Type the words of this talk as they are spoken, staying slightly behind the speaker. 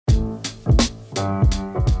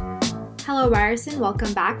Hello Ryerson,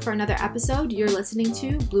 welcome back for another episode. You're listening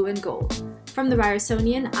to Blue and Gold. From the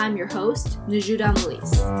Ryersonian, I'm your host, Najuda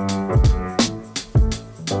Melise.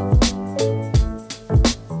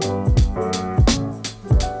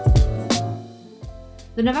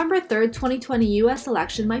 The November 3rd, 2020 US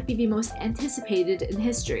election might be the most anticipated in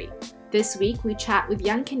history. This week, we chat with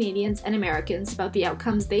young Canadians and Americans about the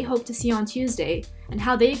outcomes they hope to see on Tuesday and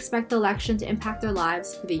how they expect the election to impact their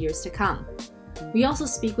lives for the years to come. We also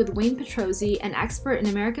speak with Wayne Petrozzi, an expert in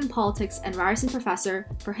American politics and Ryerson professor,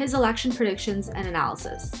 for his election predictions and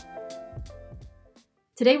analysis.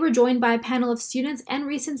 Today we're joined by a panel of students and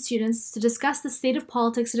recent students to discuss the state of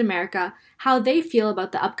politics in America, how they feel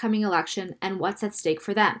about the upcoming election, and what's at stake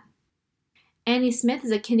for them. Annie Smith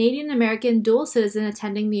is a Canadian-American dual citizen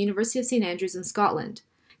attending the University of St. Andrews in Scotland.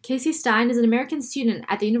 Casey Stein is an American student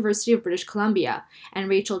at the University of British Columbia, and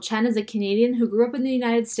Rachel Chen is a Canadian who grew up in the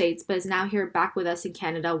United States but is now here back with us in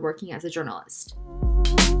Canada working as a journalist.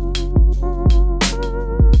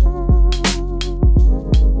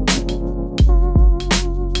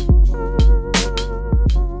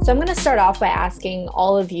 So I'm going to start off by asking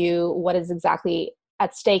all of you what is exactly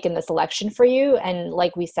at stake in this election for you. And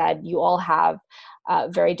like we said, you all have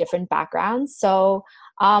very different backgrounds. So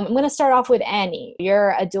I'm going to start off with Annie.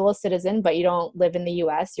 You're a dual citizen, but you don't live in the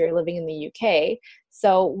US, you're living in the UK.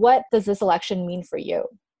 So what does this election mean for you?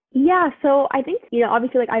 Yeah, so I think,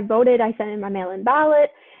 obviously, I voted, I sent in my mail-in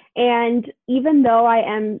ballot. And even though I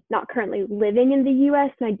am not currently living in the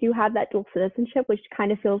US, and I do have that dual citizenship, which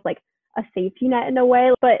kind of feels like a safety net in a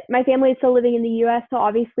way, but my family is still living in the US, so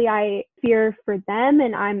obviously I fear for them,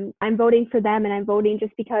 and I'm voting for them, and I'm voting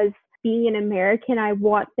just because being an American, I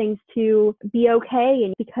want things to be okay,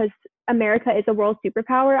 and because America is a world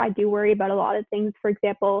superpower, I do worry about a lot of things. For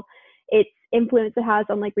example, its influence it has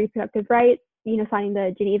on reproductive rights, signing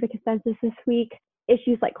the Geneva Consensus this week,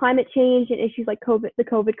 issues like climate change and issues like the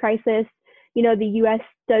COVID crisis. The US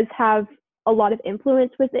does have a lot of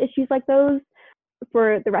influence with issues like those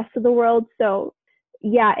for the rest of the world. So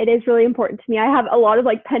yeah, it is really important to me. I have a lot of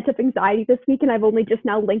pent up anxiety this week, and I've only just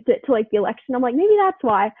now linked it to the election. I'm like, maybe that's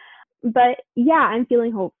why. But yeah, I'm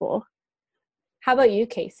feeling hopeful. How about you,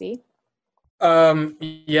 Casey?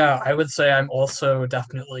 Yeah, I would say I'm also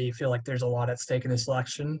definitely feel like there's a lot at stake in this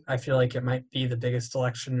election. I feel like it might be the biggest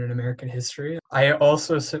election in American history. I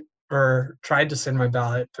also tried to send my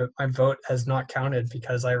ballot, but my vote has not counted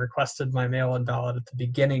because I requested my mail-in ballot at the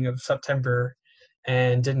beginning of September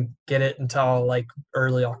and didn't get it until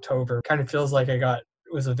early October. Kind of feels like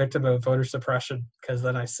was a victim of voter suppression because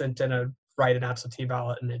then I sent in an absentee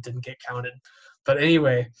ballot and it didn't get counted. But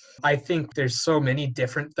anyway, I think there's so many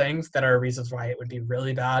different things that are reasons why it would be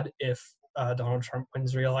really bad if Donald Trump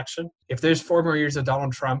wins re-election. If there's 4 more years of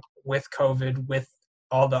Donald Trump with COVID, with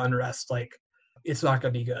all the unrest, it's not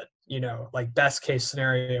going to be good. Best case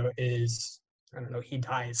scenario is, I don't know, he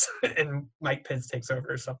dies and Mike Pence takes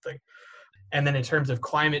over or something. And then in terms of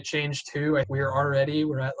climate change too, we're at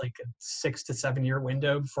a 6 to 7 year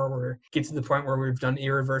window before we get to the point where we've done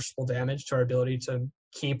irreversible damage to our ability to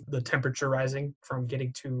keep the temperature rising from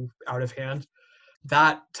getting too out of hand.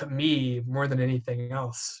 That, to me, more than anything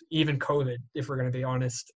else, even COVID, if we're going to be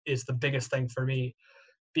honest, is the biggest thing for me,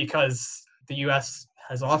 because the US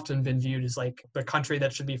has often been viewed as the country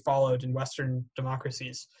that should be followed in Western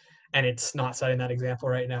democracies, and it's not setting that example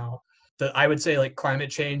right now. I would say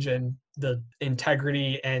climate change and the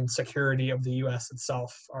integrity and security of the US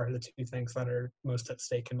itself are the two things that are most at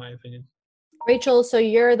stake, in my opinion. Rachel, so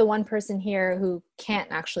you're the one person here who can't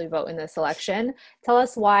actually vote in this election. Tell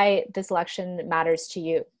us why this election matters to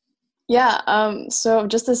you. Yeah, so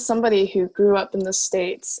just as somebody who grew up in the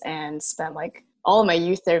States and spent all of my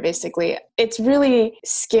youth there, basically, it's really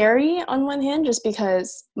scary on one hand, just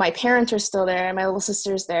because my parents are still there and my little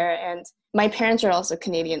sister's there, and my parents are also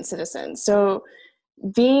Canadian citizens. So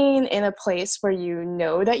being in a place where you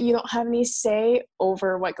know that you don't have any say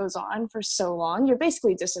over what goes on for so long, you're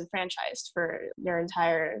basically disenfranchised for your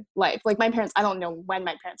entire life. My parents, I don't know when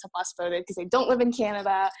my parents have last voted because they don't live in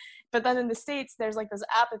Canada. But then in the States, there's this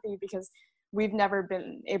apathy because we've never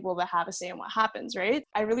been able to have a say in what happens, right?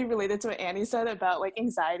 I really related to what Annie said about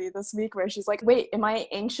anxiety this week, where she's like, wait, am I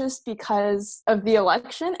anxious because of the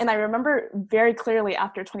election? And I remember very clearly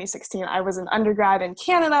after 2016, I was an undergrad in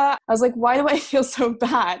Canada. I was like, why do I feel so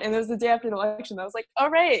bad? And it was the day after the election. I was like, all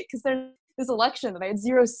right, because there's this election that I had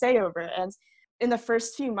zero say over. And in the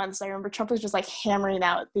first few months, I remember Trump was just hammering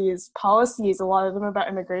out these policies, a lot of them about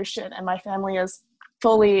immigration. And my family is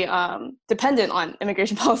fully dependent on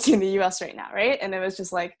immigration policy in the US right now, right? And it was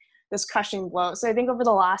just this crushing blow. So I think over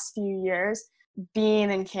the last few years,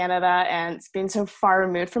 being in Canada and being so far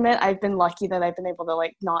removed from it, I've been lucky that I've been able to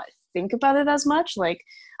like not think about it as much. Like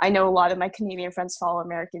I know a lot of my Canadian friends follow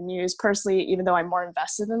American news. Personally, even though I'm more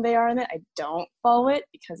invested than they are in it, I don't follow it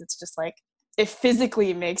because it's just like it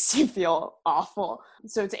physically makes you feel awful.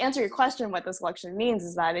 So to answer your question, what this election means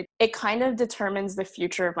is that it kind of determines the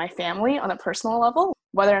future of my family on a personal level,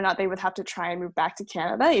 whether or not they would have to try and move back to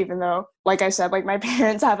Canada, even though, like I said, like my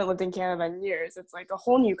parents haven't lived in Canada in years. It's like a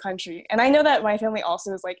whole new country. And I know that my family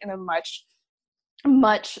also is like in a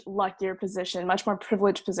much luckier position, much more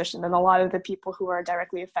privileged position than a lot of the people who are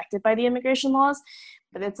directly affected by the immigration laws.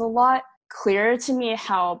 But it's a lot clearer to me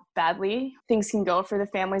how badly things can go for the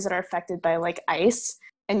families that are affected by like ICE.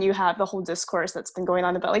 And you have the whole discourse that's been going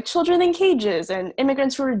on about like children in cages and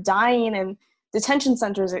immigrants who are dying and detention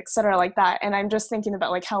centers, et cetera, like that. And I'm just thinking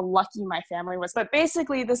about like how lucky my family was. But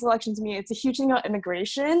basically this election to me, it's a huge thing about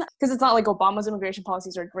immigration, because it's not like Obama's immigration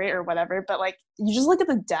policies are great or whatever, but like you just look at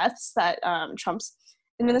the deaths that Trump's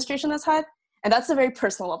administration has had, and that's a very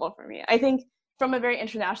personal level for me. I think from a very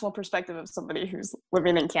international perspective of somebody who's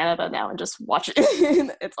living in Canada now and just watching,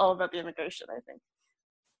 it's all about the immigration, I think.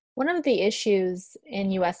 One of the issues in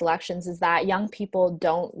US elections is that young people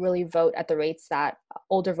don't really vote at the rates that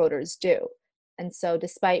older voters do. And so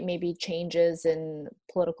despite maybe changes in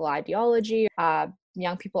political ideology,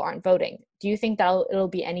 young people aren't voting. Do you think that it'll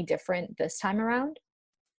be any different this time around?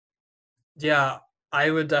 Yeah, I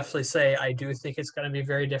would definitely say I do think it's going to be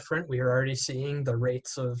very different. We are already seeing the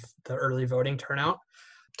rates of the early voting turnout.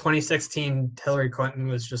 2016, Hillary Clinton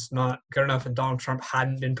was just not good enough, and Donald Trump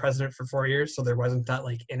hadn't been president for 4 years, so there wasn't that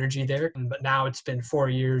like energy there. But now it's been 4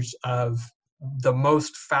 years of the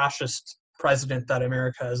most fascist president that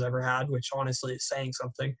America has ever had, which honestly is saying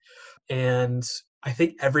something. And I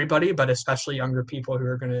think everybody, but especially younger people who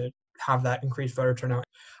are going to have that increased voter turnout,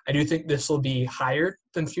 I do think this will be higher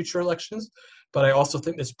than future elections, but I also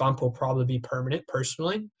think this bump will probably be permanent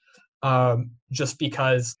personally, just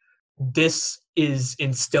because this is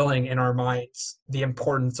instilling in our minds the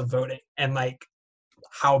importance of voting and like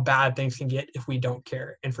how bad things can get if we don't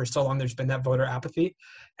care. And for so long, there's been that voter apathy.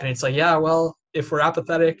 And it's like, yeah, well, if we're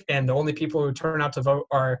apathetic and the only people who turn out to vote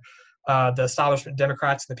are the establishment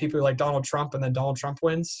Democrats and the people who like Donald Trump, and then Donald Trump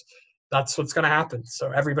wins, that's what's going to happen.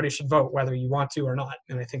 So everybody should vote whether you want to or not.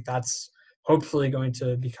 And I think that's hopefully going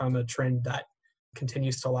to become a trend that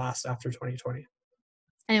continues to last after 2020.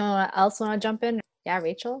 Anyone else want to jump in? Yeah,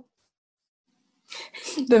 Rachel?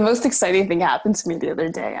 The most exciting thing happened to me the other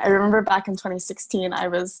day. I remember back in 2016, I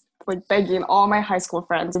was like begging all my high school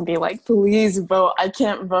friends and be like, please vote. I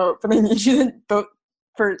can't vote, but I need you to vote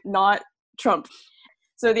for not Trump.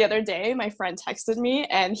 So the other day, my friend texted me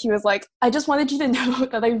and he was like, I just wanted you to know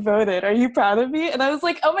that I voted. Are you proud of me? And I was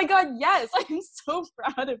like, oh my God, yes, I'm so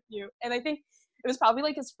proud of you. And I think it was probably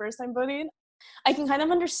like his first time voting. I can kind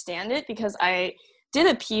of understand it because I did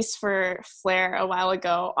a piece for Flair a while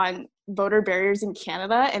ago on voter barriers in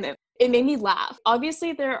Canada, and it made me laugh.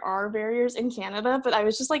 Obviously, there are barriers in Canada, but I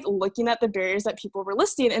was just like looking at the barriers that people were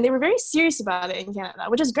listing, and they were very serious about it in Canada,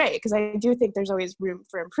 which is great because I do think there's always room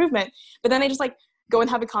for improvement. But then I just like go and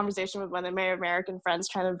have a conversation with one of my American friends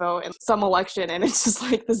trying to vote in some election, and it's just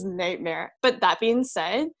like this nightmare. But that being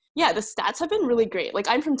said, yeah, the stats have been really great. Like,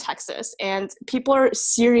 I'm from Texas, and people are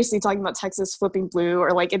seriously talking about Texas flipping blue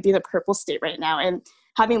or like it being a purple state right now. And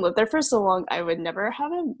having lived there for so long, I would never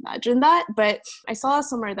have imagined that. But I saw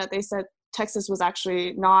somewhere that they said Texas was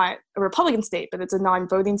actually not a Republican state, but it's a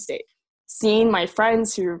non-voting state. Seeing my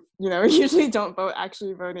friends who, you know, usually don't vote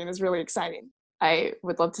actually voting is really exciting. I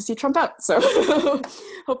would love to see Trump out. So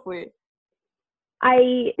hopefully.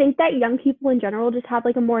 I think that young people in general just have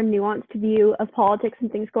like a more nuanced view of politics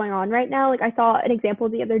and things going on right now. Like I saw an example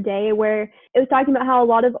the other day where it was talking about how a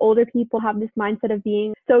lot of older people have this mindset of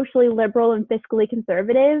being socially liberal and fiscally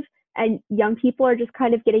conservative. And young people are just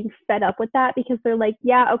kind of getting fed up with that because they're like,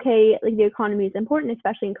 yeah, okay, like the economy is important,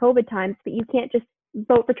 especially in COVID times, but you can't just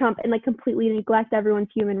vote for Trump and like completely neglect everyone's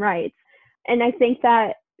human rights. And I think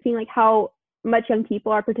that seeing like how much young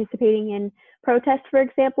people are participating in protests, for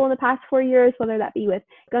example, in the past 4 years, whether that be with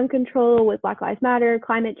gun control, with Black Lives Matter,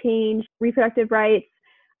 climate change, reproductive rights.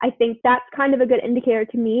 I think that's kind of a good indicator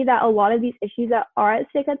to me that a lot of these issues that are at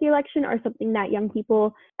stake at the election are something that young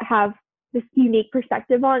people have this unique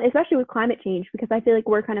perspective on, especially with climate change, because I feel like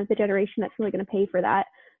we're kind of the generation that's really going to pay for that.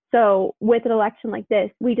 So with an election like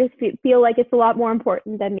this, we just feel like it's a lot more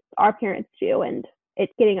important than our parents do, and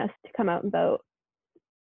it's getting us to come out and vote.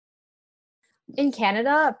 In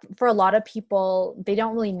Canada, for a lot of people, they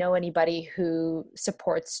don't really know anybody who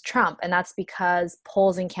supports Trump. And that's because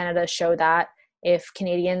polls in Canada show that if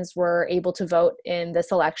Canadians were able to vote in this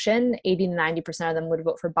election, 80 to 90% of them would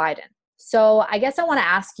vote for Biden. So I guess I want to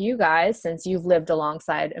ask you guys, since you've lived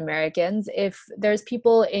alongside Americans, if there's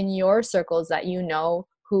people in your circles that you know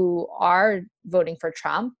who are voting for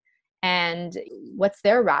Trump, and what's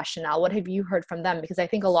their rationale? What have you heard from them? Because I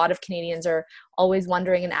think a lot of Canadians are always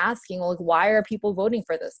wondering and asking, well, like, why are people voting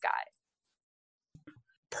for this guy?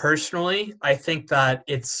 Personally, I think that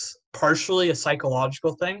it's partially a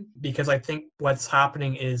psychological thing, because I think what's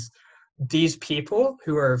happening is these people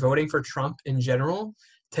who are voting for Trump in general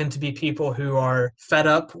tend to be people who are fed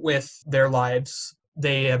up with their lives.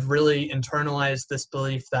 They have really internalized this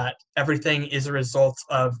belief that everything is a result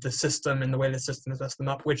of the system and the way the system has messed them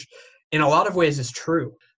up, which in a lot of ways is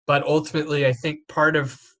true. But ultimately, I think part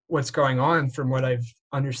of what's going on, from what I've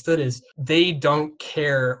understood, is they don't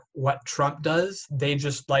care what Trump does. They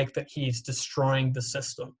just like that he's destroying the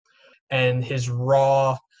system. And his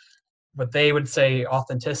raw, what they would say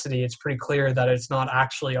authenticity, it's pretty clear that it's not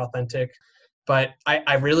actually authentic. But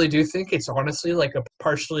I really do think it's honestly like a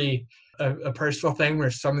partially a personal thing,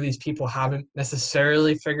 where some of these people haven't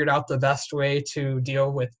necessarily figured out the best way to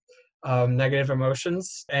deal with negative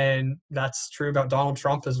emotions. And that's true about Donald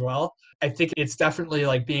Trump as well. I think it's definitely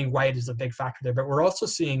like being white is a big factor there, but we're also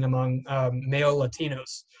seeing among male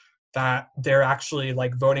Latinos that they're actually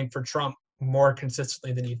like voting for Trump more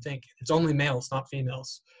consistently than you think. It's only males, not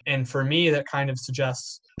females. And for me, that kind of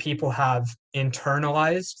suggests people have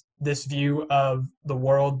internalized this view of the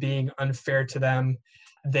world being unfair to them.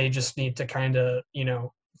 They just need to kind of,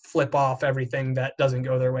 flip off everything that doesn't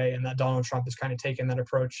go their way, and that Donald Trump has kind of taken that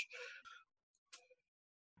approach.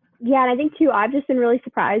 Yeah, and I think too, I've just been really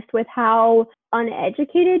surprised with how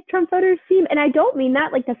uneducated Trump voters seem. And I don't mean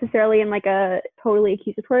that like necessarily in like a totally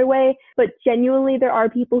accusatory way, but genuinely there are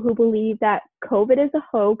people who believe that COVID is a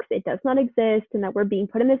hoax, it does not exist, and that we're being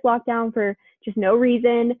put in this lockdown for just no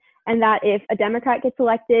reason. And that if a Democrat gets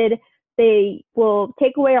elected, they will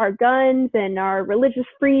take away our guns and our religious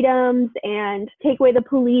freedoms and take away the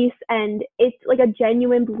police. And it's like a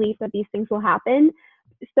genuine belief that these things will happen.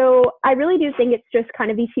 So I really do think it's just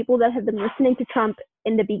kind of these people that have been listening to Trump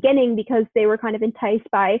in the beginning because they were kind of enticed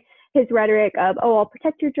by his rhetoric of, oh, I'll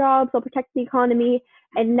protect your jobs, I'll protect the economy.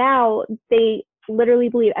 And now they literally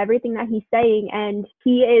believe everything that he's saying, and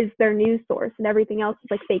he is their news source and everything else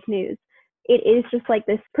is like fake news. It is just like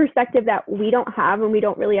this perspective that we don't have and we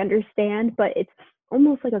don't really understand, but it's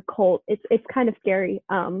almost like a cult. It's kind of scary.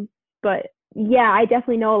 But yeah, I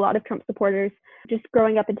definitely know a lot of Trump supporters. Just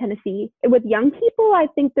growing up in Tennessee with young people, I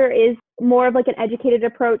think there is more of like an educated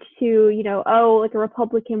approach to, like a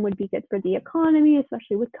Republican would be good for the economy,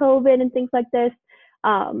 especially with COVID and things like this.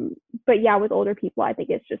 But yeah, with older people, I think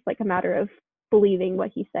it's just like a matter of believing what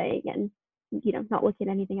he's saying and, not looking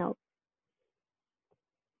at anything else.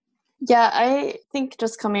 Yeah, I think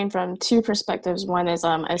just coming from two perspectives. One is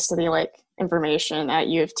I study like information at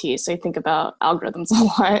U of T, so I think about algorithms a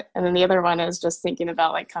lot. And then the other one is just thinking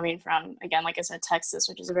about like coming from, again, like I said, Texas,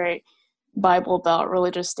 which is a very Bible Belt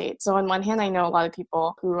religious state. So on one hand, I know a lot of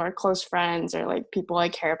people who are close friends or like people I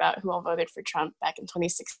care about who all voted for Trump back in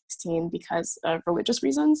 2016 because of religious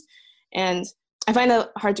reasons. And I find it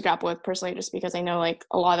hard to grapple with personally, just because I know like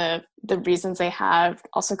a lot of the reasons they have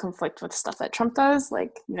also conflict with stuff that Trump does,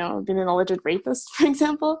 like, being an alleged rapist, for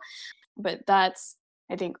example. But that's,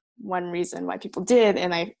 I think, one reason why people did.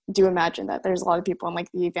 And I do imagine that there's a lot of people in like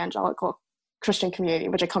the evangelical Christian community,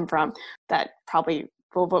 which I come from, that probably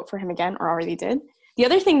will vote for him again or already did. The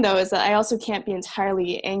other thing, though, is that I also can't be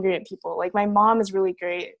entirely angry at people. Like, my mom is really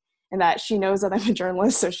great in that she knows that I'm a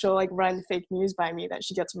journalist, so she'll like run fake news by me that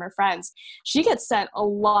she gets from her friends. She gets sent a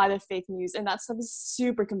lot of fake news, and that stuff is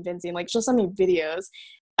super convincing. Like, she'll send me videos.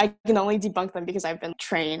 I can only debunk them because I've been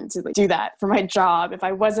trained to like, do that for my job. If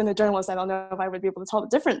I wasn't a journalist, I don't know if I would be able to tell the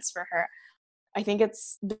difference for her. I think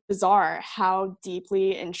it's bizarre how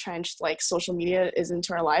deeply entrenched like social media is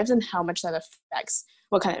into our lives and how much that affects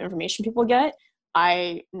what kind of information people get.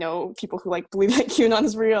 I know people who like believe that QAnon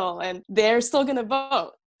is real and they're still going to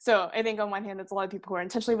vote. So I think on one hand, there's a lot of people who are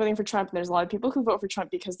intentionally voting for Trump, and there's a lot of people who vote for Trump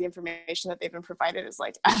because the information that they've been provided is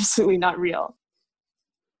like absolutely not real.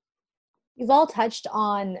 You've all touched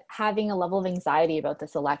on having a level of anxiety about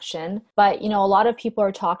this election, but, a lot of people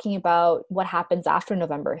are talking about what happens after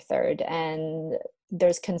November 3rd, and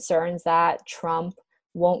there's concerns that Trump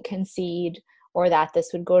won't concede, or that this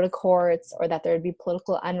would go to courts, or that there would be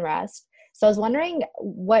political unrest. So I was wondering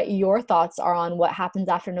what your thoughts are on what happens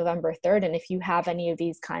after November 3rd, and if you have any of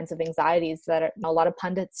these kinds of anxieties that a lot of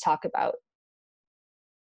pundits talk about.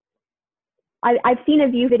 I've seen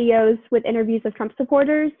a few videos with interviews of Trump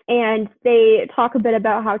supporters, and they talk a bit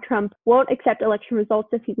about how Trump won't accept election results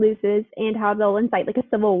if he loses and how they'll incite like a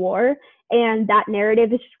civil war. And that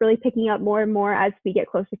narrative is just really picking up more and more as we get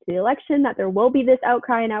closer to the election, that there will be this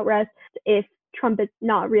outcry and outrest if Trump is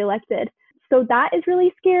not reelected. So that is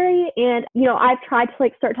really scary. And, I've tried to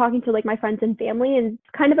like start talking to like my friends and family, and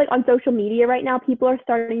kind of like on social media right now, people are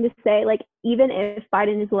starting to say like, even if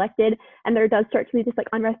Biden is elected and there does start to be this like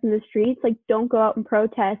unrest in the streets, like don't go out and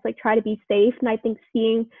protest, like try to be safe. And I think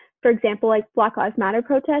seeing, for example, like Black Lives Matter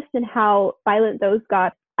protests and how violent those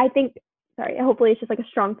got, hopefully it's just like a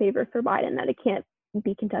strong favor for Biden that it can't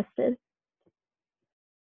be contested.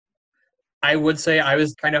 I would say I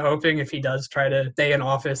was kind of hoping if he does try to stay in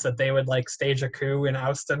office that they would like stage a coup and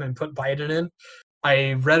oust him and put Biden in.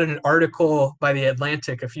 I read an article by The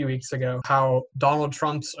Atlantic a few weeks ago how Donald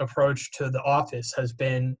Trump's approach to the office has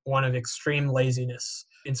been one of extreme laziness.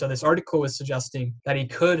 And so this article was suggesting that he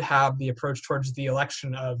could have the approach towards the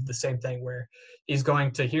election of the same thing, where he's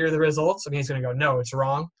going to hear the results and he's going to go, no, it's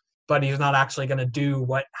wrong. But he's not actually going to do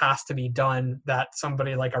what has to be done that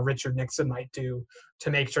somebody like a Richard Nixon might do to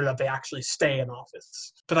make sure that they actually stay in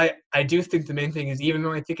office. But I do think the main thing is, even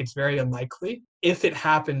though I think it's very unlikely, if it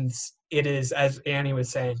happens, it is, as Annie was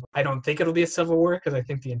saying, I don't think it'll be a civil war because I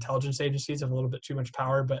think the intelligence agencies have a little bit too much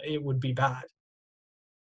power, but it would be bad.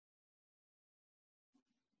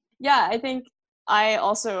 Yeah, I think I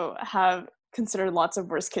also have considered lots of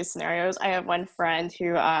worst case scenarios. I have one friend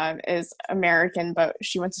who is American, but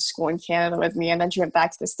she went to school in Canada with me, and then she went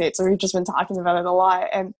back to the States. So we've just been talking about it a lot,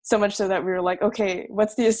 and so much so that we were like, okay,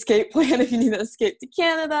 what's the escape plan if you need to escape to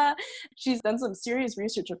Canada? She's done some serious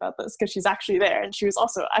research about this because she's actually there, and she was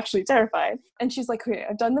also actually terrified. And she's like, okay,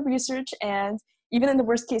 I've done the research, and even in the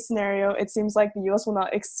worst case scenario, it seems like the US will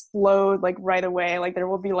not explode like right away. Like there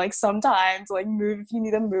will be like some time to like move if you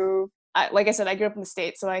need to move. Like I said, I grew up in the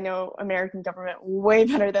States, so I know American government way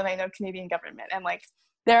better than I know Canadian government. And like,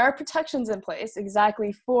 there are protections in place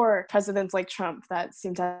exactly for presidents like Trump that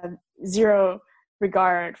seem to have zero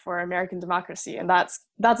regard for American democracy. And that's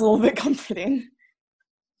a little bit comforting.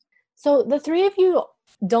 So the three of you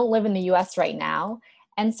don't live in the US right now.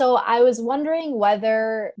 And so I was wondering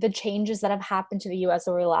whether the changes that have happened to the US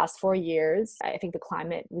over the last 4 years, I think the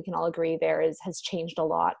climate, we can all agree has changed a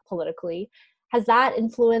lot politically. Has that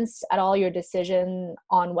influenced at all your decision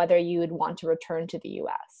on whether you would want to return to the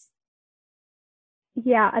US?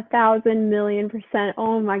 Yeah, 1,000,000,000%.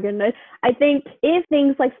 Oh my goodness. I think if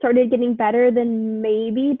things like started getting better, then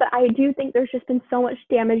maybe, but I do think there's just been so much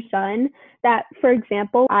damage done that, for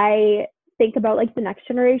example, I think about like the next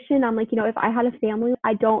generation. I'm like, if I had a family,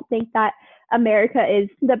 I don't think that America is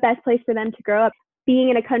the best place for them to grow up. Being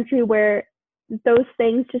in a country where those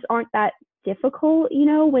things just aren't that difficult,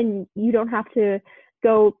 when you don't have to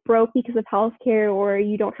go broke because of healthcare, or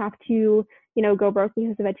you don't have to, go broke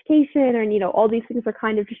because of education, or, all these things are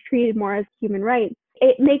kind of just treated more as human rights.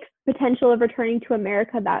 It makes potential of returning to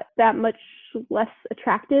America that much less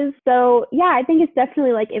attractive. So yeah, I think it's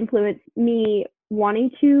definitely like influenced me wanting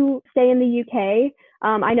to stay in the UK.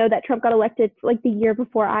 I know that Trump got elected like the year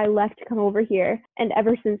before I left to come over here. And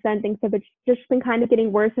ever since then, things have just been kind of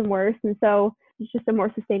getting worse and worse. And so it's just a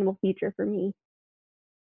more sustainable future for me.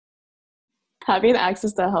 Having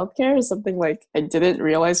access to healthcare is something like I didn't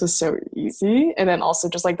realize was so easy. And then also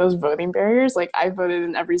just like those voting barriers, like I voted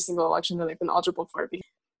in every single election that I've been eligible for.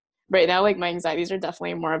 Right now, like my anxieties are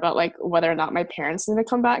definitely more about like whether or not my parents need to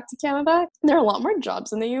come back to Canada. There are a lot more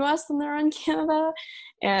jobs in the US than there are in Canada.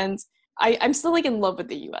 And I'm still like in love with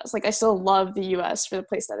the US. Like I still love the US for the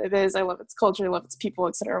place that it is. I love its culture, I love its people,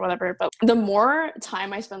 etc., whatever. But the more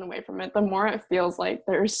time I spend away from it, the more it feels like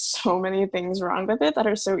there's so many things wrong with it that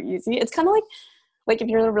are so easy. It's kind of like if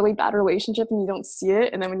you're in a really bad relationship and you don't see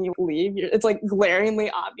it, and then when you leave, it's like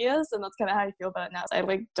glaringly obvious. And that's kind of how I feel about it now. So I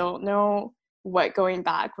like don't know what going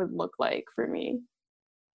back would look like for me.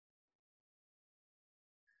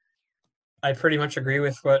 I pretty much agree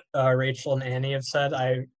with what Rachel and Annie have said.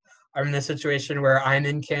 I'm in this situation where I'm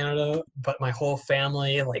in Canada, but my whole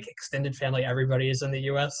family, like extended family, everybody is in the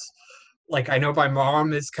US. Like I know my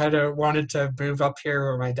mom is kind of wanted to move up here,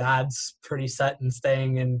 where my dad's pretty set in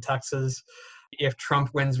staying in Texas. If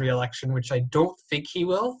Trump wins re-election, which I don't think he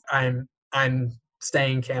will, I'm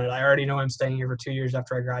staying in Canada. I already know I'm staying here for 2 years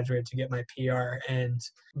after I graduate to get my PR.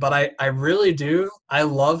 But I really do. I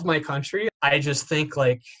love my country. I just think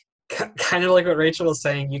like kind of like what Rachel was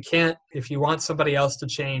saying, you can't, if you want somebody else to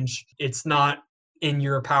change, it's not in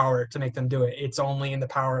your power to make them do it. It's only in the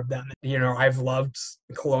power of them. I've loved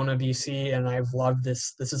Kelowna, BC, and I've loved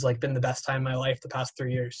this. This has like been the best time of my life the past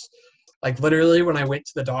 3 years. Like literally when I went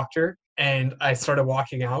to the doctor, And I started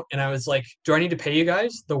walking out, and I was like, do I need to pay you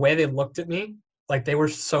guys? The way they looked at me, like they were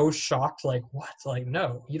so shocked, like, what? Like,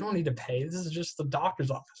 no, you don't need to pay. This is just the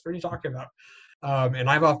doctor's office. What are you talking about? And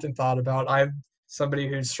I've often thought about, I'm somebody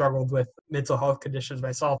who's struggled with mental health conditions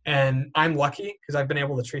myself, and I'm lucky because I've been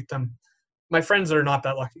able to treat them. My friends are not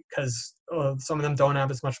that lucky because some of them don't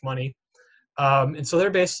have as much money. And so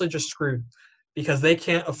they're basically just screwed because they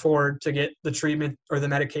can't afford to get the treatment or the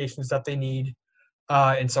medications that they need.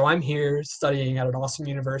 And so I'm here studying at an awesome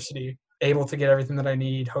university, able to get everything that I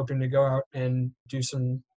need, hoping to go out and do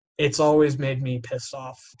some. It's always made me pissed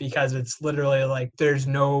off because it's literally like there's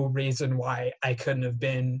no reason why I couldn't have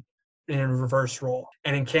been in a reverse role.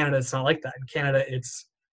 And in Canada, it's not like that. In Canada, it's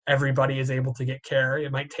everybody is able to get care.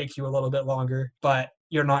 It might take you a little bit longer, but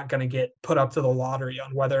you're not going to get put up to the lottery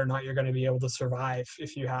on whether or not you're going to be able to survive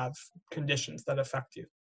if you have conditions that affect you.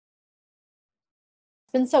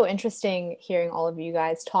 It's been so interesting hearing all of you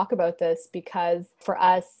guys talk about this because for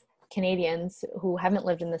us Canadians who haven't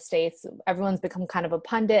lived in the States, everyone's become kind of a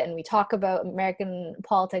pundit and we talk about American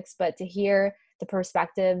politics, but to hear the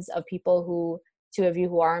perspectives of people who, two of you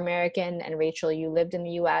who are American, and Rachel, you lived in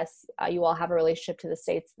the US, you all have a relationship to the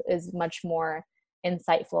States, is much more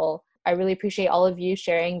insightful. I really appreciate all of you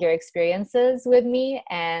sharing your experiences with me,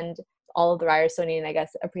 and all of the Ryersonian, I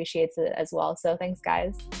guess, appreciates it as well. So thanks,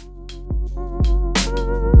 guys.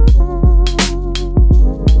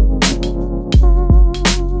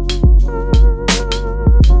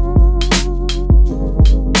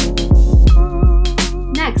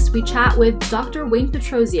 Next, we chat with Dr. Wayne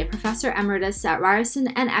Petrozzi, a professor emeritus at Ryerson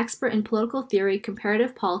and expert in political theory,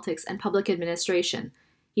 comparative politics, and public administration.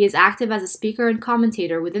 He is active as a speaker and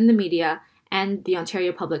commentator within the media and the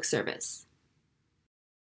Ontario Public Service.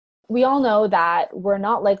 We all know that we're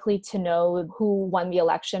not likely to know who won the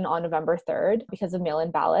election on November 3rd because of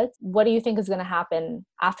mail-in ballots. What do you think is going to happen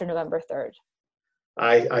after November 3rd?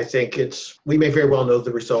 I think we may very well know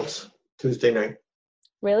the results Tuesday night.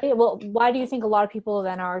 Really? Well, why do you think a lot of people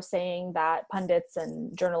then are saying that, pundits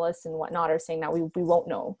and journalists and whatnot are saying that we won't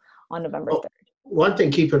know on November 3rd? One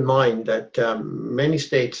thing, keep in mind that many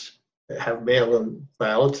states have mail-in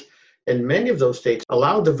ballots, and many of those states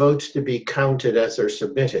allow the votes to be counted as they're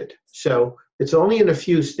submitted. So it's only in a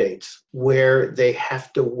few states where they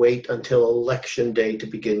have to wait until election day to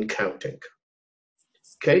begin counting.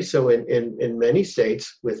 Okay, so in many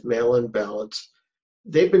states with mail-in ballots,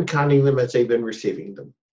 they've been counting them as they've been receiving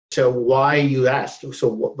them. So why, you asked,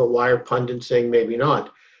 but why are pundits saying maybe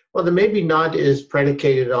not? Well, the maybe not is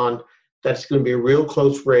predicated on that's going to be a real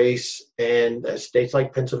close race, and states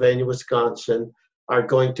like Pennsylvania, Wisconsin are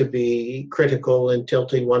going to be critical and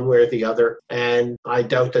tilting one way or the other, and I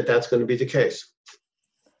doubt that that's going to be the case.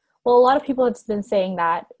 Well, a lot of people have been saying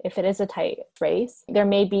that if it is a tight race, there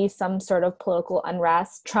may be some sort of political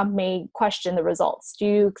unrest. Trump may question the results. Do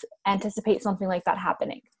you anticipate something like that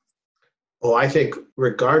happening? Oh, I think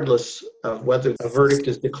regardless of whether a verdict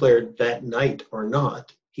is declared that night or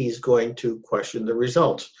not, he's going to question the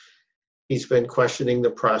results. He's been questioning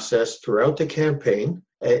the process throughout the campaign.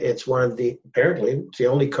 It's apparently, it's the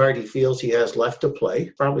only card he feels he has left to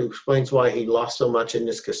play. Probably explains why he lost so much in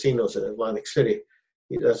his casinos in Atlantic City.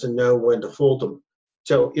 He doesn't know when to fold them.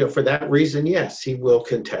 So, for that reason, yes, he will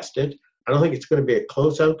contest it. I don't think it's going to be a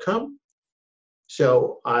close outcome.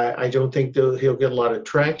 So I don't think he'll get a lot of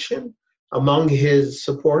traction among his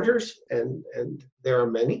supporters, and there are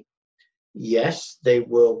many. Yes, they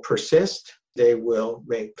will persist. They will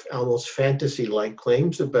make almost fantasy-like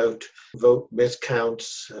claims about vote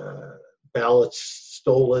miscounts, ballots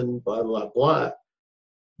stolen, blah, blah, blah.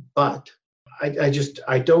 But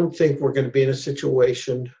I don't think we're going to be in a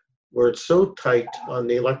situation where it's so tight on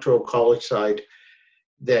the Electoral College side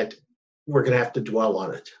that we're going to have to dwell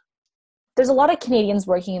on it. There's a lot of Canadians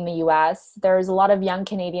working in the US. There's a lot of young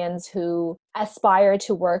Canadians who aspire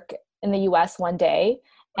to work in the US one day.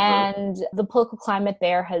 And the political climate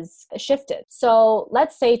there has shifted. So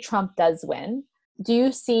let's say Trump does win. Do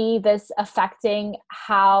you see this affecting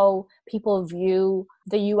how people view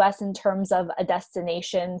the US in terms of a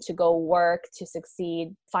destination to go work, to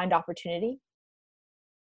succeed, find opportunity?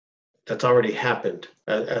 That's already happened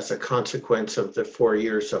as a consequence of the 4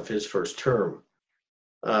 years of his first term.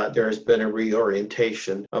 There has been a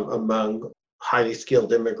reorientation among highly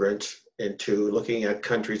skilled immigrants into looking at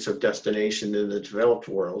countries of destination in the developed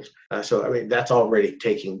world. That's already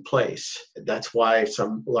taking place. That's why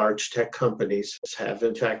some large tech companies have,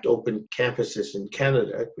 in fact, opened campuses in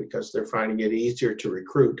Canada, because they're finding it easier to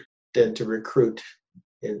recruit than to recruit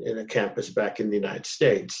in a campus back in the United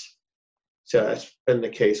States. So that's been the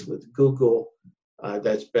case with Google.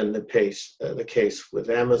 That's been the case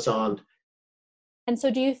with Amazon. And so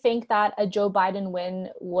do you think that a Joe Biden win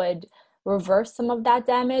would reverse some of that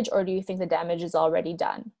damage, or do you think the damage is already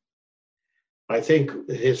done? I think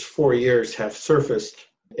his 4 years have surfaced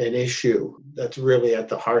an issue that's really at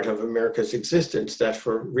the heart of America's existence that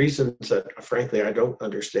for reasons that, frankly, I don't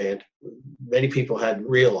understand, many people hadn't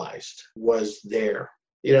realized was there.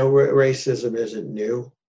 You know, racism isn't new.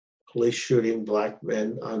 Police shooting black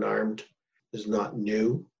men unarmed is not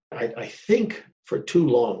new. I think for too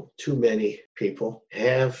long, too many people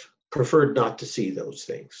have preferred not to see those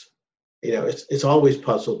things. You know, it's always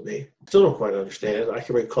puzzled me. Still don't quite understand it. I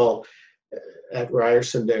can recall at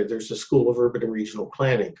Ryerson, there's a School of Urban and Regional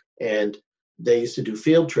Planning, and they used to do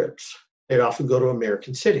field trips. They'd often go to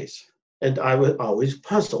American cities. And I was always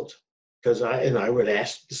puzzled because I would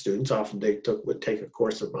ask the students, often would take a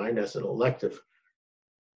course of mine as an elective,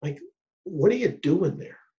 like, what are you doing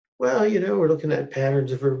there? Well, you know, we're looking at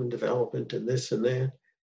patterns of urban development and this and that.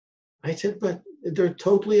 I said, but they're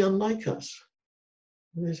totally unlike us.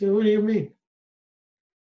 And they said, what do you mean?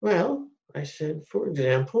 Well, I said, for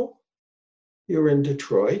example, you're in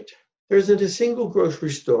Detroit. There isn't a single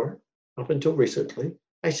grocery store up until recently.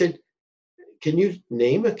 I said, can you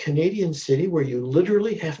name a Canadian city where you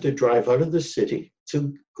literally have to drive out of the city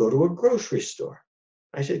to go to a grocery store?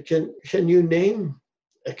 I said, can you name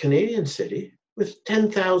a Canadian city with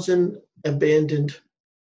 10,000 abandoned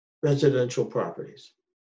residential properties?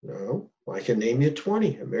 No, I can name you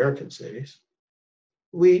 20 American cities.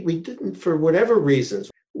 We didn't, for whatever reasons,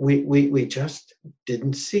 we just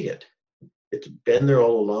didn't see it. It's been there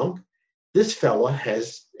all along. This fella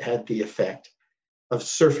has had the effect of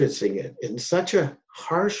surfacing it in such a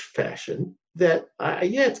harsh fashion that,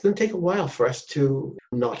 it's going to take a while for us to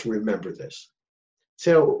not remember this.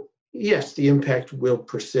 So, yes, the impact will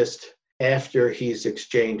persist after he's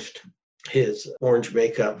exchanged his orange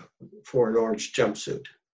makeup for an orange jumpsuit.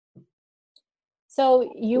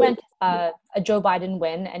 So you went a Joe Biden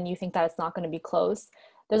win, and you think that it's not going to be close.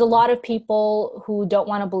 There's a lot of people who don't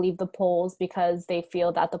want to believe the polls because they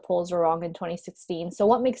feel that the polls were wrong in 2016. So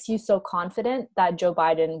what makes you so confident that Joe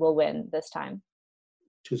Biden will win this time?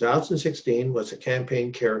 2016 was a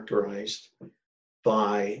campaign characterized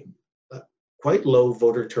by quite low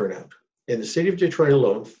voter turnout. In the city of Detroit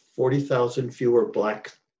alone, 40,000 fewer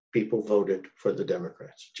Black people voted for the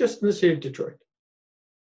Democrats, just in the city of Detroit.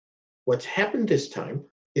 What's happened this time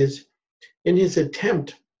is, in his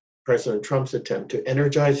attempt, President Trump's attempt to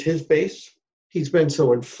energize his base, he's been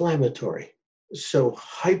so inflammatory, so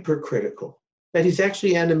hypercritical, that he's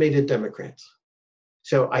actually animated Democrats.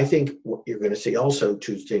 So I think what you're going to see also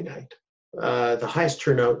Tuesday night, the highest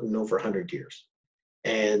turnout in over 100 years.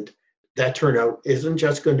 And that turnout isn't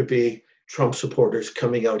just going to be Trump supporters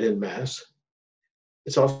coming out en masse.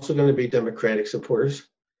 It's also going to be Democratic supporters.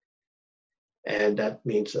 And that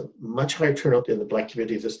means a much higher turnout in the Black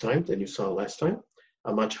community this time than you saw last time,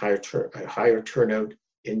 a much higher turnout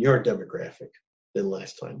in your demographic than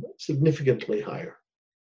last time, significantly higher.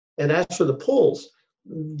 And as for the polls,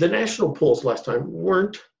 the national polls last time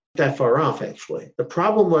weren't that far off, actually. The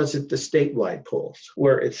problem was at the statewide polls,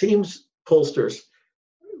 where it seems pollsters,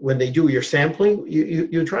 when they do your sampling,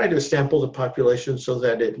 you try to sample the population so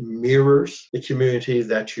that it mirrors the community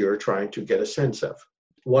that you're trying to get a sense of.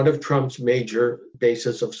 One of Trump's major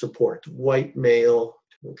bases of support, white male,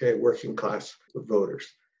 working class voters,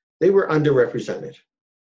 they were underrepresented.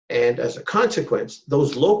 And as a consequence,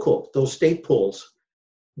 those state polls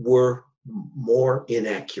were more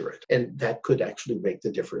inaccurate. And that could actually make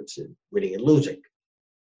the difference in winning and losing.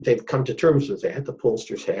 They've come to terms with that, the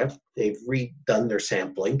pollsters have. They've redone their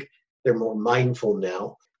sampling. They're more mindful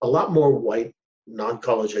now. A lot more white,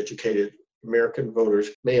 non-college educated American voters,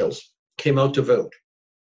 males, came out to vote.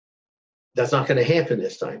 That's not going to happen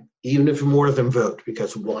this time, even if more of them vote,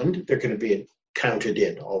 because one, they're going to be counted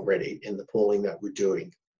in already in the polling that we're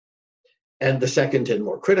doing. And the second and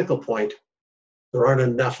more critical point, there aren't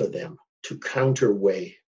enough of them to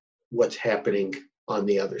counterweigh what's happening on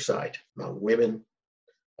the other side among women,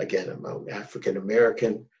 again, among African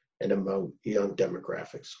American, and among young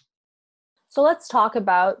demographics. So let's talk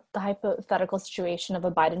about the hypothetical situation of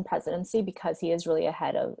a Biden presidency, because he is really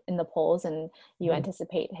ahead in the polls and you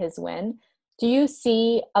anticipate his win. Do you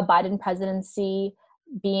see a Biden presidency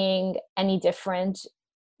being any different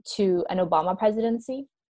to an Obama presidency?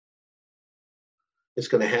 It's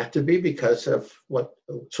going to have to be because of what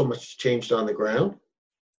so much changed on the ground.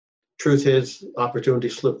 Truth is, opportunity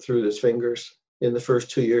slipped through his fingers in the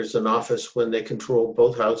first 2 years in office when they controlled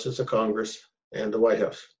both houses of Congress and the White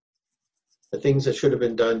House. The things that should have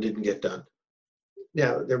been done didn't get done.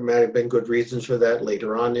 Now, there might have been good reasons for that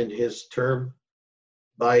later on in his term.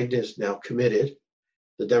 Biden is now committed.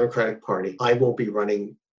 the Democratic Party, I won't be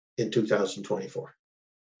running in 2024.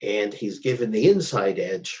 And he's given the inside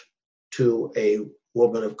edge to a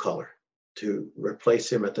woman of color to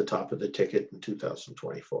replace him at the top of the ticket in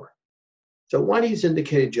 2024. So one, he's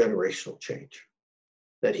indicated generational change,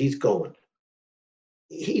 that he's going.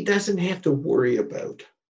 He doesn't have to worry about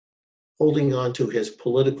holding on to his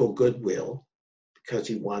political goodwill because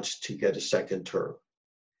he wants to get a second term.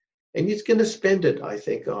 And he's going to spend it, I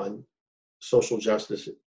think, on social justice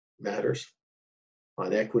matters,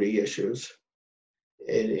 on equity issues,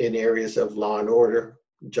 in areas of law and order,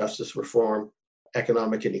 justice reform,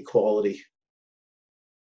 economic inequality.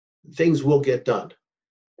 Things will get done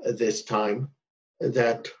this time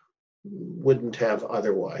that wouldn't have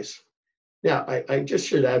otherwise. Now, I just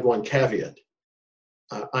should add one caveat.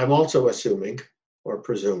 I'm also assuming, or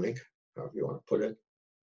presuming, however you want to put it,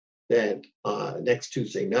 that next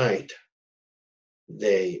Tuesday night,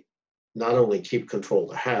 they not only keep control of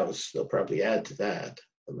the House, they'll probably add to that,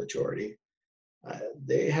 the majority.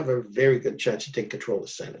 They have a very good chance to take control of the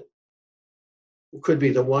Senate. It could be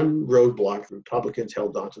the one roadblock Republicans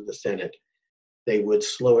held onto the Senate. They would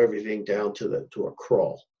slow everything down to a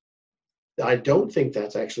crawl. I don't think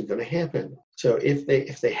that's actually going to happen. So if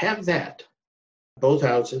they have that, both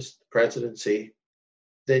houses, the presidency,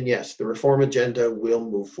 then yes, the reform agenda will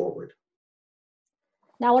move forward.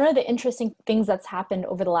 Now, one of the interesting things that's happened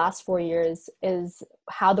over the last 4 years is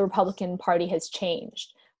how the Republican Party has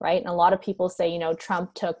changed, right? And a lot of people say,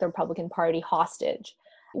 Trump took the Republican Party hostage.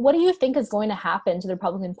 What do you think is going to happen to the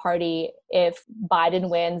Republican Party if Biden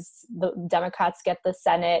wins, the Democrats get the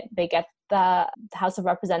Senate, they get the House of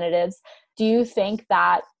Representatives? Do you think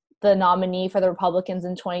that the nominee for the Republicans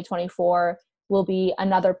in 2024 will be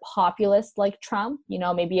another populist like Trump,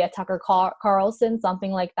 maybe a Tucker Carlson,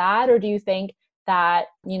 something like that? Or do you think that,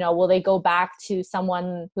 will they go back to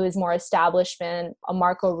someone who is more establishment, a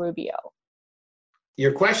Marco Rubio?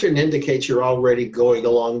 Your question indicates you're already going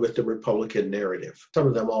along with the Republican narrative. Some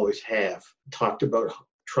of them always have talked about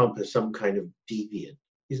Trump as some kind of deviant.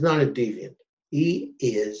 He's not a deviant. He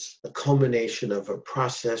is a culmination of a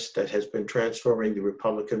process that has been transforming the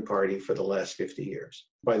Republican Party for the last 50 years.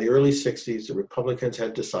 By the early 60s, the Republicans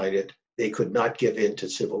had decided they could not give in to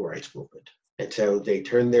civil rights movement. And so they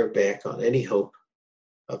turned their back on any hope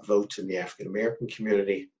of votes in the African American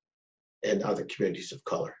community and other communities of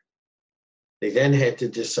color. They then had to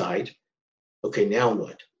decide, okay, now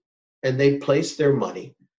what? And they placed their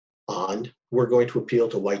money on, we're going to appeal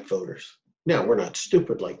to white voters. Now, we're not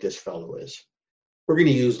stupid like this fellow is. We're going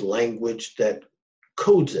to use language that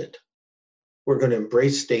codes it. We're going to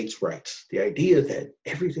embrace states' rights. The idea that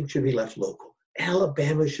everything should be left local.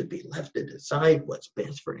 Alabama should be left to decide what's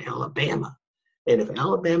best for Alabama. And if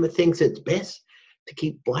Alabama thinks it's best to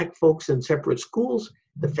keep Black folks in separate schools,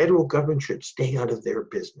 the federal government should stay out of their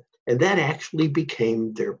business. And that actually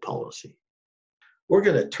became their policy. We're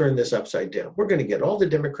going to turn this upside down. We're going to get all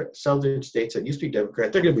the southern states that used to be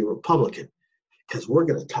Democrat, they're going to be Republican, because we're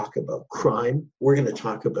going to talk about crime. We're going to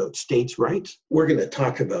talk about states' rights. We're going to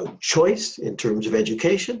talk about choice in terms of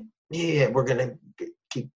education. Yeah, we're going to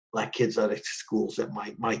keep Black kids out of schools that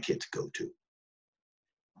my kids go to.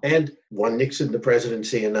 And won Nixon the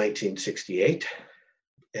presidency in 1968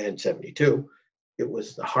 and 72. It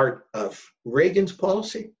was the heart of Reagan's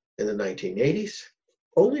policy in the 1980s.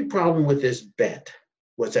 Only problem with this bet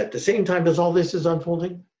was at the same time as all this is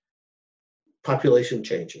unfolding, population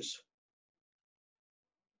changes.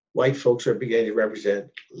 White folks are beginning to represent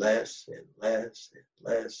less and less and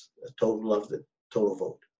less the total of the total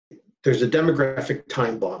vote. There's a demographic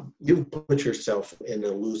time bomb. You've put yourself in a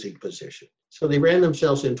losing position. So they ran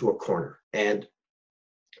themselves into a corner. And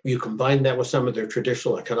you combine that with some of their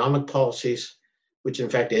traditional economic policies, which in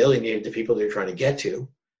fact alienated the people they're trying to get to.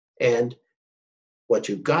 And what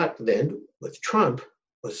you got then with Trump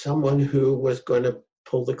was someone who was going to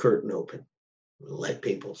pull the curtain open, let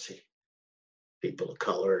people see. People of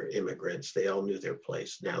color, immigrants, they all knew their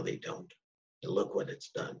place. Now they don't. And look what it's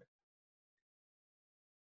done.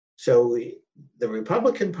 So the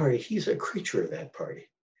Republican Party, he's a creature of that party.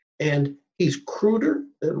 And he's cruder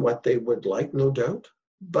than what they would like, no doubt.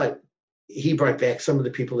 But he brought back some of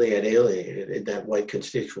the people they had alienated in that white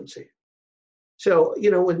constituency. So,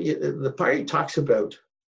 when the party talks about,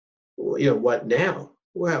 what now?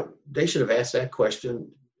 Well, they should have asked that question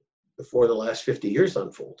before the last 50 years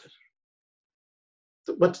unfolded.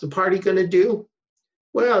 What's the party going to do?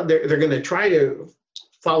 Well, they're going to try to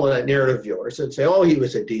follow that narrative of yours and say, oh, he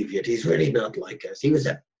was a deviant. He's really not like us. He was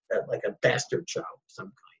like a bastard child of some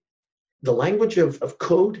kind. The language of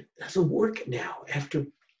code doesn't work now after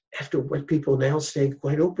what people now say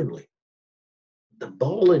quite openly. The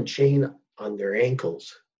ball and chain on their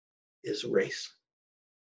ankles is race.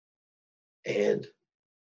 And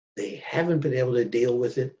they haven't been able to deal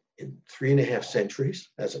with it in 3.5 centuries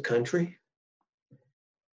as a country.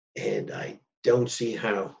 And I don't see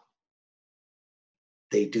how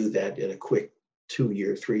they do that in a quick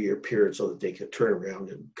 2-year, 3-year period so that they can turn around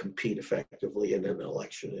and compete effectively in an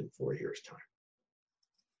election in 4 years' time.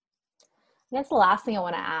 I guess the last thing I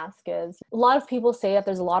want to ask is, a lot of people say that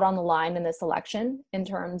there's a lot on the line in this election in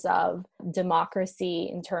terms of democracy,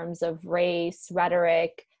 in terms of race,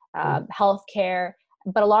 rhetoric, healthcare,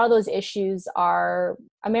 but a lot of those issues are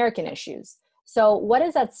American issues. So what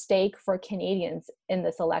is at stake for Canadians in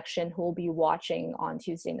this election who will be watching on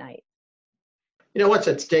Tuesday night? You know, what's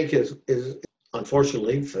at stake is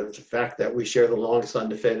unfortunately, the fact that we share the longest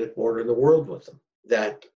undefended border in the world with them,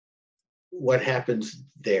 that what happens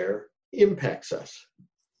there impacts us,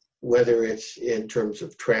 whether it's in terms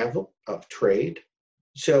of travel, of trade.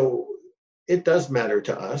 So it does matter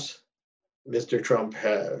to us. Mr. Trump,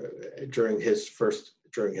 during his first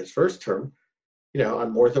term,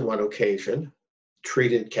 on more than one occasion,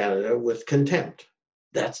 treated Canada with contempt.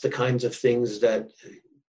 That's the kinds of things that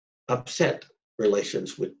upset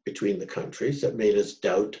relations between the countries, that made us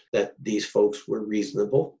doubt that these folks were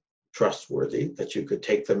reasonable, trustworthy, that you could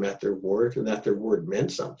take them at their word and that their word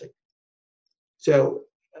meant something. So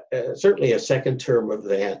certainly a second term of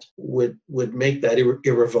that would make that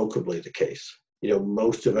irrevocably the case.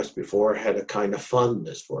 Most of us before had a kind of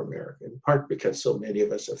fondness for America, in part because so many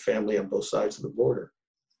of us have family on both sides of the border.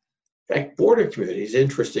 In fact, border communities,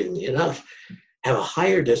 interestingly enough, have a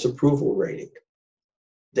higher disapproval rating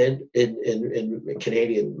than in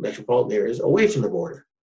Canadian metropolitan areas away from the border.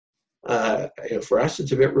 For us,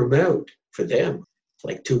 it's a bit remote. For them, it's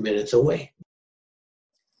like 2 minutes away.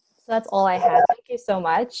 So that's all I have. Thank you so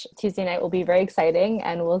much. Tuesday night will be very exciting,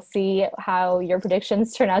 and we'll see how your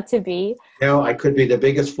predictions turn out to be. I could be the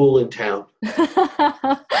biggest fool in town.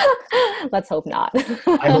 Let's hope not.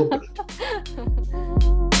 I hope not.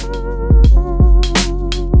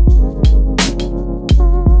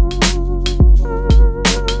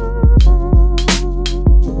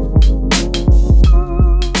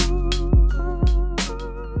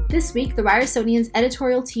 This week, the Ryersonian's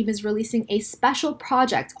editorial team is releasing a special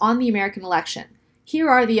project on the American election. Here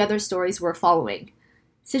are the other stories we're following.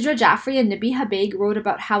 Sidra Jaffrey and Nabiha Baig wrote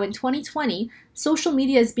about how in 2020, social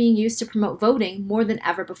media is being used to promote voting more than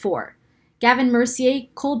ever before. Gavin Mercier,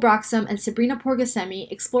 Cole Broxham, and Sabrina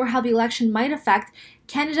Porgasemi explore how the election might affect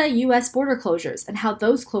Canada-US border closures and how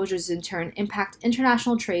those closures in turn impact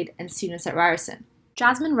international trade and students at Ryerson.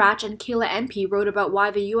 Jasmine Ratch and Kayla MP wrote about why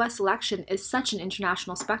the US election is such an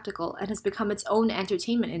international spectacle and has become its own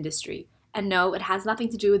entertainment industry. And no, it has nothing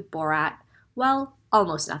to do with Borat. Well,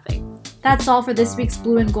 almost nothing. That's all for this week's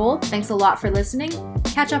Blue and Gold. Thanks a lot for listening.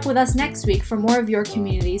 Catch up with us next week for more of your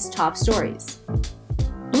community's top stories.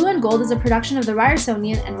 Blue and Gold is a production of the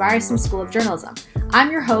Ryersonian and Ryerson School of Journalism. I'm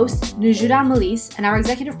your host, Nujuda Malise, and our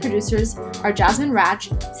executive producers are Jasmine Ratch,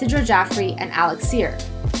 Sidra Jaffrey, and Alex Sear.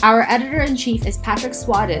 Our editor-in-chief is Patrick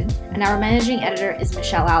Swadden, and our managing editor is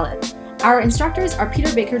Michelle Allen. Our instructors are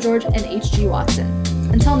Peter Baker-George and H.G. Watson.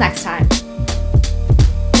 Until next time.